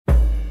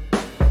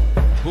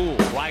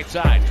Right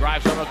side,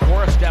 drives on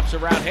Okoro, steps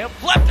around him,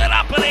 flipped it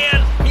up and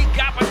in. He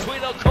got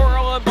between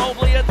Okoro and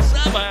Mobley and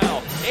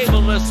somehow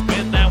able to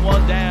spin that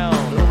one down.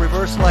 A little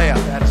reverse layup.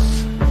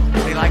 That's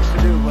what he likes to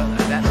do in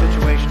that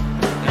situation.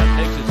 That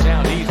makes it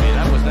sound easy.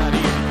 That was not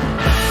easy.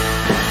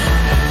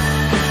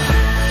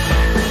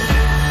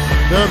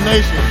 Dub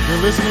Nation,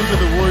 you're listening to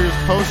the Warriors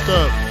Post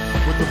Up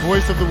with the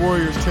voice of the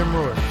Warriors, Tim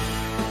Roye.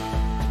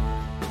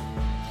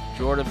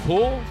 Jordan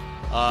Poole,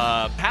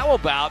 how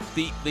about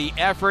the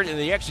effort and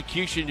the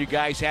execution you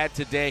guys had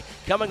today?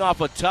 Coming off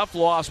a tough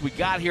loss, we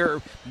got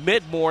here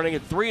mid-morning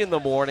at 3 in the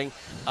morning.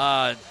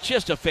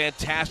 Just a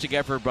fantastic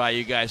effort by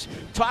you guys.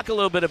 Talk a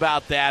little bit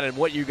about that and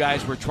what you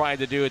guys were trying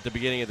to do at the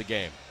beginning of the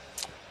game.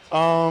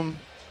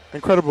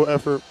 Incredible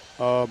effort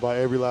by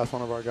every last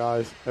one of our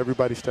guys.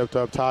 Everybody stepped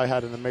up. Ty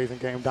had an amazing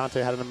game.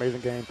 Dante had an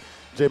amazing game.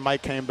 J.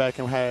 Mike came back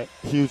and had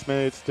huge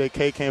minutes.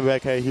 J.K. came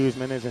back, had huge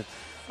minutes. And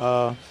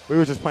we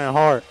were just playing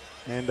hard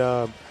and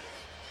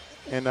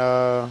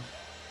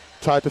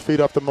tried to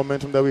feed off the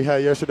momentum that we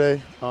had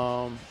yesterday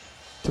to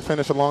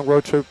finish a long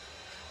road trip,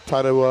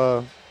 try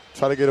to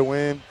get a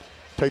win,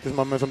 take this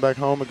momentum back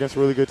home against a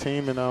really good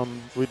team,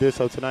 and we did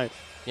so tonight.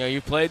 You know,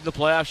 you played in the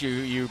playoffs.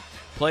 You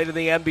played in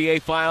the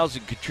NBA Finals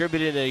and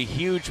contributed in a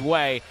huge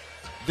way.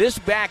 This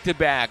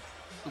back-to-back,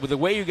 with the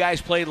way you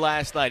guys played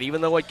last night, even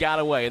though it got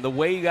away, and the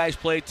way you guys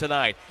played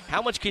tonight,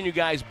 how much can you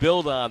guys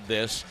build on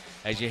this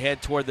as you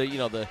head toward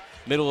the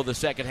middle of the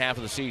second half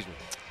of the season?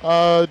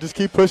 Just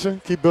keep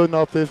pushing, keep building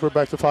off this. We're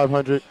back to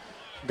 500.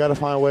 Got to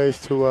find ways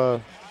to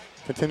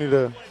continue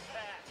to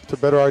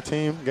better our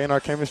team, gain our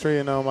chemistry,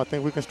 and I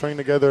think we can string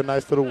together a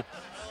nice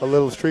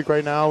little streak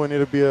right now, and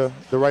it'll be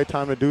the right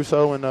time to do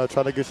so and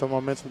try to get some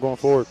momentum going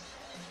forward.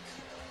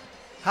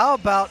 How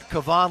about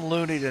Kevon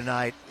Looney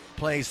tonight?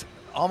 Plays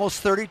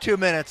almost 32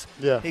 minutes.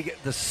 Yeah. He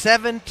get the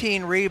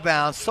 17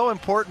 rebounds, so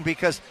important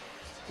because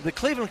the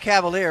Cleveland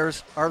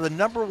Cavaliers are the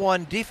number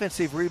one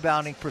defensive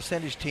rebounding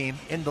percentage team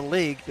in the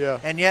league. Yeah.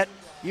 And yet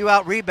you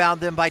out-rebound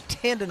them by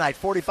 10 tonight,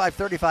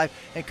 45-35,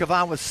 and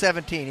Kevon was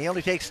 17.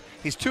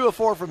 He's 2 of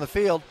 4 from the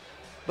field,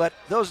 but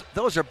those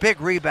are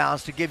big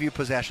rebounds to give you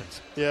possessions.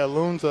 Yeah,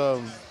 Loon's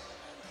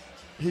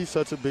he's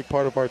such a big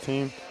part of our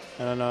team,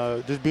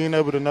 and just being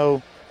able to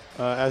know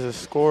as a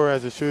scorer,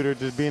 as a shooter,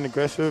 just being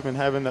aggressive and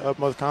having the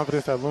utmost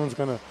confidence that Loon's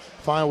going to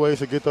find ways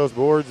to get those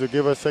boards or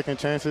give us second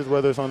chances,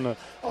 whether it's on the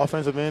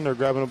offensive end or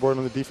grabbing a board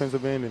on the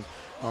defensive end.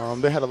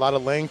 And they had a lot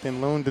of length,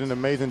 and Loon did an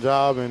amazing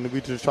job, and we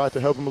just tried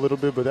to help him a little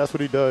bit, but that's what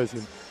he does.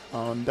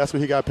 And that's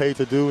what he got paid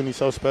to do, and he's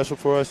so special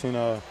for us,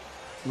 and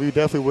we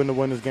definitely wouldn't have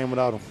won this game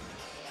without him.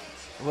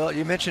 Well,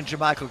 you mentioned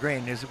JaMychal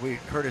Green. We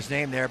heard his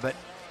name there, but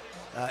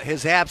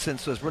his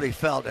absence was really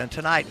felt. And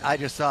tonight I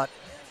just thought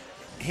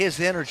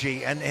his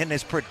energy and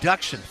his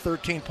production,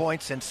 13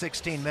 points in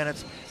 16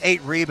 minutes,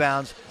 8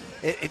 rebounds.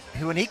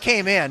 When he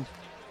came in,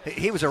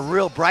 he was a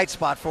real bright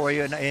spot for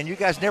you, and you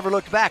guys never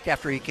looked back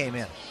after he came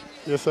in.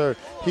 Yes, sir.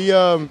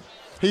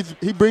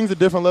 He brings a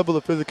different level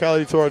of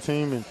physicality to our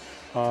team,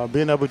 and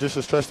being able just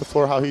to stretch the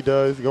floor how he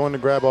does, going to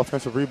grab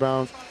offensive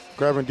rebounds,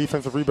 grabbing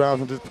defensive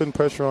rebounds, and just putting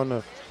pressure on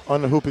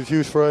the hoop is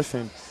huge for us.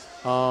 And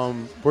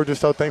we're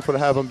just so thankful to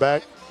have him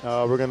back.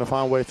 We're going to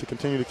find ways to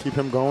continue to keep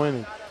him going,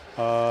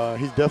 and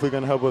he's definitely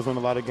going to help us win a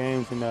lot of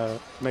games and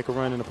make a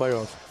run in the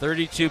playoffs.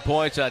 32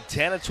 points on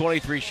 10 of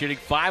 23 shooting,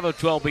 5 of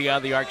 12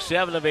 beyond the arc,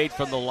 7 of 8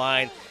 from the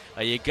line.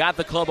 You got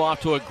the club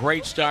off to a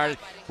great start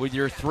with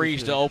your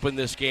threes to open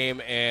this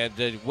game, and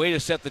way to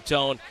set the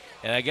tone.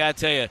 And I got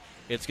to tell you,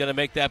 it's going to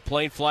make that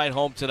plane flight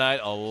home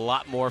tonight a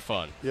lot more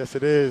fun. Yes,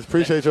 it is.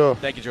 Appreciate y'all.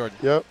 Thank you, Jordan.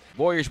 Yep.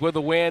 Warriors with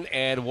a win,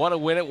 and what a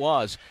win it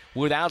was.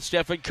 Without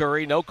Stephen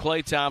Curry, no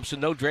Klay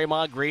Thompson, no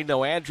Draymond Green,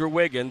 no Andrew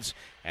Wiggins,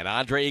 and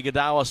Andre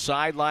Iguodala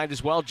sidelined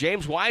as well.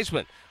 James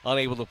Wiseman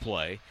unable to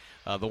play.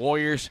 The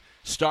Warriors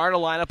start a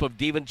lineup of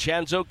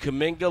DiVincenzo,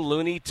 Kuminga,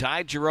 Looney,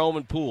 Ty Jerome,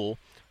 and Poole,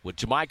 with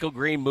JaMychal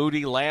Green,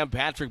 Moody, Lamb,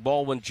 Patrick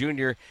Baldwin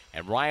Jr.,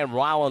 and Ryan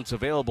Rollins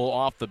available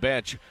off the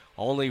bench.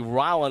 Only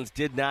Rollins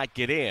did not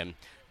get in.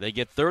 They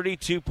get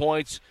 32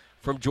 points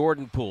from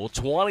Jordan Poole,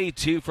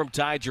 22 from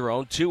Ty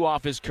Jerome, 2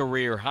 off his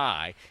career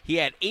high. He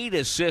had 8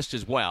 assists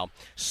as well,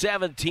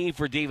 17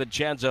 for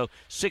DiVincenzo,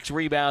 6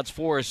 rebounds,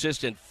 4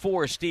 assists, and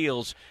 4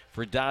 steals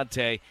for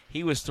Dante.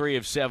 He was 3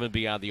 of 7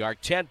 beyond the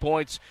arc. 10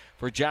 points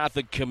for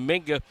Jonathan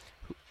Kuminga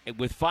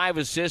with 5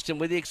 assists, and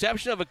with the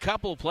exception of a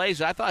couple of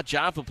plays, I thought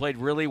Jonathan played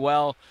really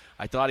well.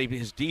 I thought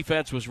his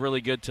defense was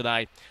really good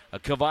tonight.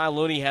 Kevon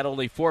Looney had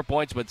only 4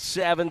 points, but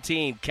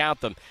 17,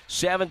 count them,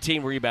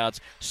 17 rebounds,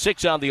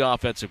 6 on the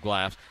offensive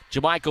glass.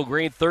 JaMychal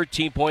Green,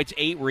 13 points,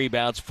 8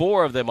 rebounds,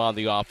 4 of them on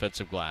the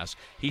offensive glass.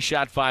 He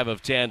shot 5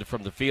 of 10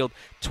 from the field,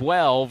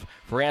 12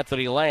 for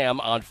Anthony Lamb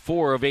on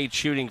 4 of 8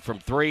 shooting from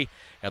 3.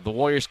 And the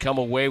Warriors come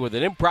away with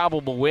an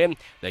improbable win.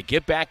 They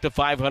get back to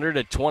 500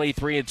 at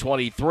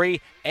 23-23,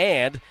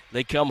 and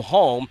they come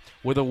home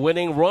with a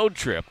winning road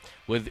trip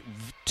with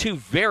 2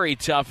 very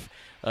tough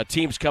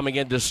teams coming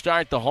in to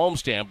start the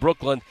homestand,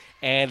 Brooklyn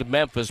and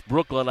Memphis.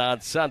 Brooklyn on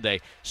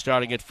Sunday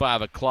starting at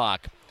 5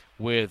 o'clock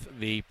with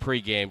the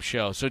pregame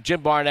show. So,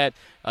 Jim Barnett,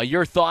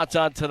 your thoughts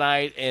on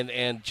tonight,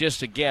 and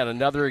just, again,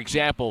 another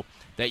example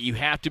that you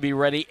have to be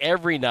ready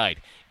every night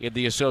in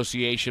the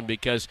association,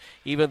 because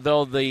even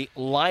though the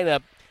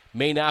lineup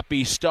may not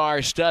be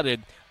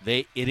star-studded,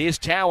 it is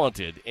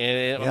talented.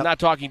 And I'm not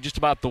talking just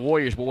about the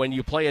Warriors, but when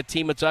you play a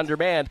team that's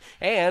undermanned,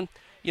 and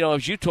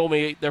as you told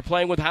me, they're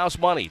playing with house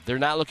money. They're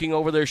not looking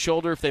over their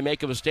shoulder if they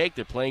make a mistake.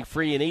 They're playing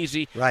free and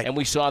easy, right. And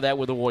we saw that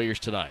with the Warriors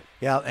tonight.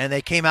 Yeah, and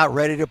they came out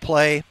ready to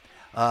play.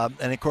 And,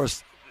 of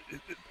course,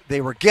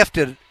 they were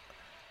gifted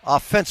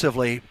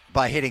offensively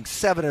by hitting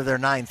 7 of their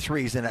 9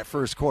 threes in that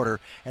first quarter,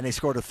 and they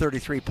scored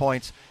 33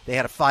 points. They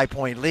had a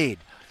 5-point lead.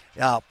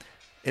 Now,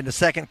 in the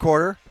second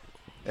quarter,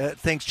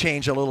 things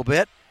changed a little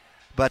bit,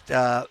 but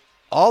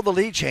all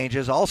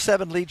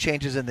 7 lead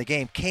changes in the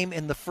game came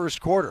in the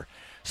first quarter.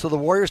 So the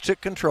Warriors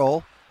took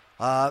control,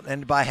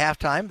 and by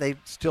halftime, they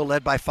still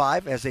led by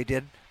 5, as they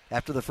did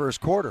after the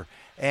first quarter.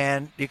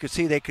 And you could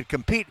see they could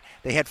compete.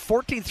 They had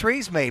 14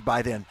 threes made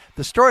by then.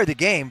 The story of the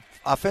game,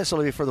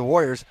 offensively for the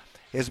Warriors,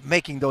 is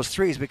making those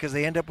threes, because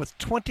they end up with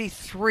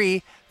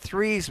 23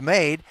 threes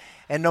made.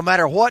 And no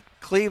matter what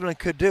Cleveland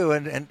could do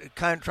and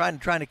kind of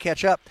trying to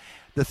catch up,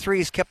 the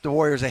threes kept the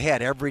Warriors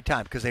ahead every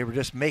time, because they were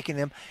just making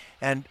them.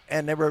 And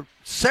there were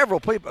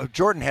several people.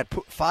 Jordan had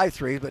 5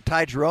 threes, but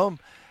Ty Jerome,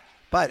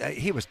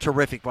 he was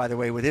terrific, by the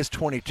way, with his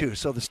 22.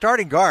 So the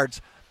starting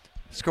guards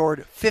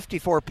scored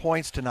 54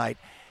 points tonight,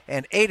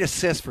 and 8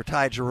 assists for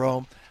Ty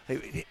Jerome,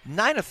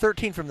 9 of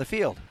 13 from the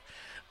field.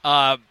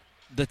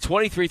 The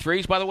 23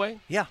 threes, by the way?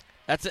 Yeah.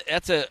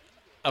 That's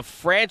a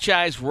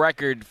franchise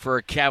record for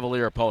a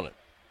Cavalier opponent.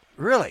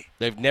 Really?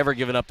 They've never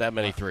given up that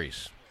many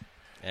threes.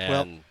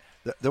 And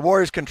the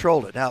Warriors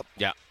controlled it. Now,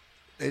 yeah,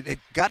 it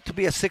got to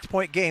be a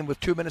 6-point game with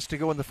 2 minutes to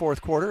go in the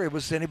fourth quarter. It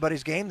was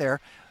anybody's game there,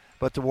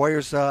 but the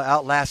Warriors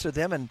outlasted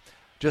them and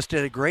just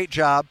did a great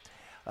job.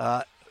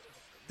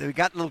 They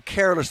got a little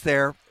careless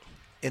there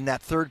in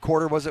that third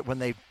quarter, was it, when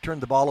they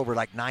turned the ball over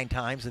like 9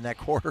 times in that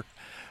quarter?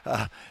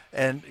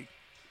 And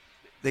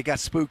they got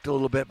spooked a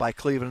little bit by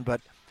Cleveland,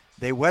 but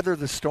they weathered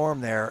the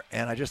storm there,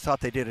 and I just thought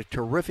they did a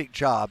terrific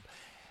job.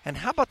 And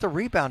how about the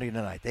rebounding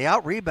tonight? They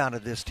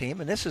out-rebounded this team,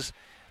 and this is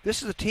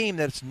a team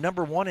that's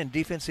number 1 in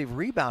defensive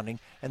rebounding,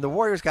 and the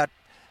Warriors got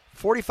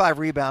 45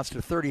 rebounds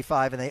to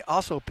 35, and they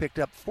also picked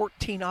up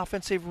 14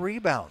 offensive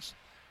rebounds.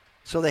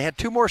 So they had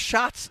 2 more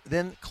shots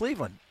than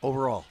Cleveland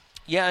overall.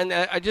 Yeah, and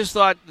I just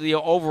thought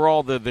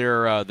overall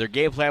their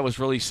game plan was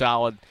really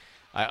solid.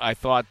 I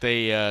thought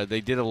they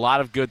did a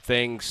lot of good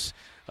things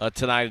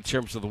tonight in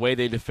terms of the way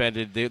they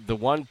defended. The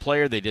one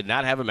player they did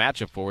not have a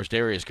matchup for was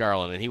Darius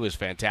Garland, and he was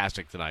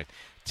fantastic tonight.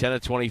 10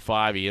 of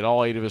 25. He hit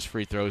all 8 of his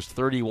free throws,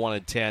 31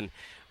 and 10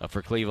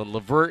 for Cleveland.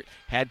 LeVert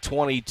had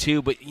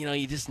 22, but,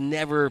 you just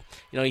never,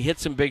 he hit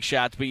some big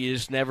shots, but you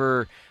just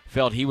never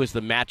felt he was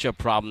the matchup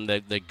problem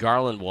that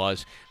Garland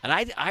was. And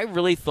I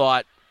really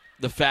thought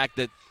the fact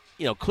that,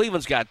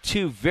 Cleveland's got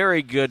 2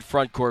 very good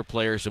front court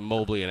players in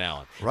Mobley and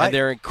Allen. Right. And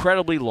they're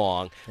incredibly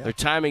long. Yeah. Their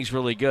timing's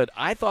really good.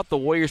 I thought the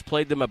Warriors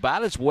played them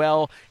about as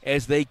well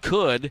as they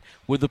could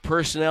with the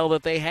personnel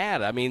that they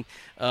had. I mean,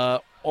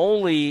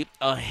 only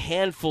a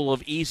handful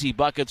of easy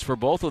buckets for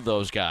both of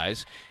those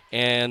guys.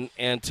 And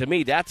to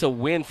me, that's a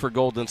win for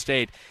Golden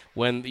State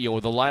when,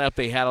 with the lineup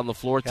they had on the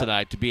floor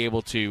tonight, to be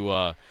able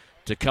to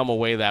come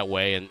away that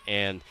way.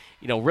 And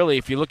really,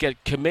 if you look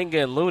at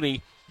Kuminga and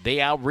Looney, they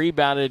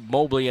out-rebounded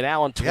Mobley and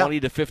Allen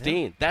 20 to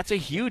 15. Yeah. That's a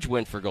huge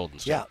win for Golden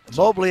State. Yeah,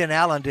 Mobley and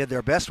Allen did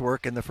their best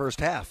work in the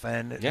first half,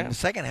 and in the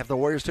second half, the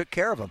Warriors took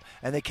care of them,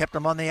 and they kept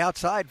them on the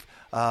outside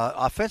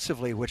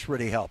offensively, which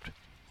really helped.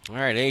 All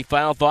right, any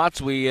final thoughts?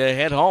 We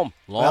head home.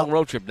 Long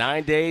road trip,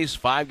 9 days,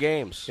 5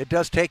 games. It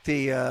does take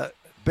the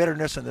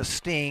bitterness and the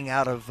sting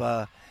out of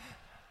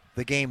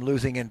the game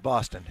losing in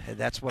Boston.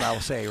 That's what I'll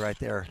say right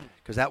there,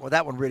 because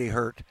that one really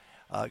hurt.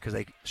 Because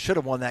they should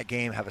have won that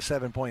game, have a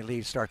 7-point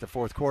lead, start the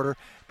fourth quarter.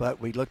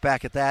 But we look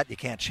back at that. You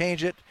can't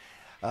change it.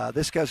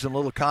 This gives them a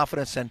little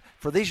confidence. And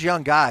for these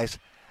young guys,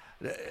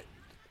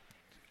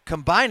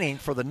 combining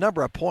for the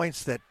number of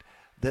points that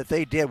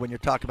they did when you're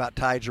talking about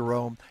Ty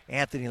Jerome,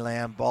 Anthony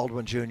Lamb,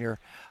 Baldwin Jr.,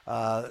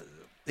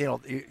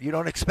 you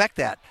don't expect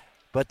that.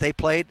 But they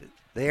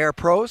are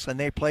pros, and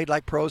they played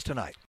like pros tonight.